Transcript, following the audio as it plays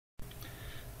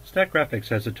Statgraphics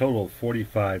has a total of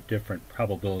 45 different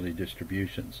probability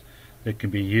distributions that can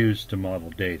be used to model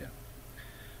data.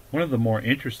 One of the more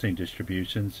interesting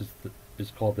distributions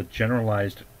is called the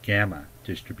Generalized Gamma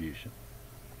Distribution.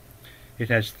 It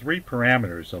has three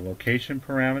parameters: a location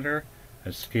parameter,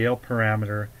 a scale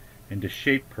parameter, and a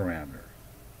shape parameter.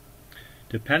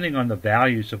 Depending on the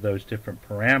values of those different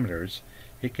parameters,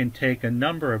 it can take a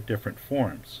number of different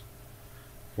forms.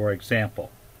 For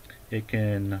example, it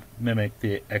can mimic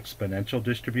the exponential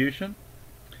distribution,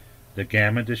 the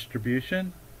gamma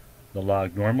distribution, the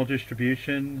log normal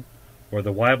distribution, or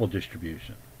the Weibull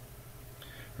distribution.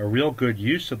 A real good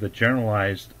use of the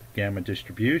generalized gamma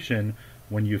distribution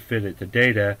when you fit it to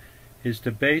data is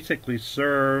to basically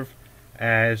serve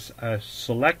as a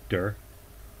selector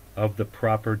of the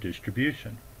proper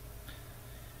distribution.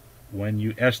 When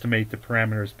you estimate the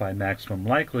parameters by maximum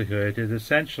likelihood, it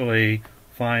essentially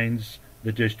finds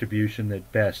the distribution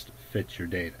that best fits your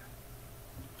data.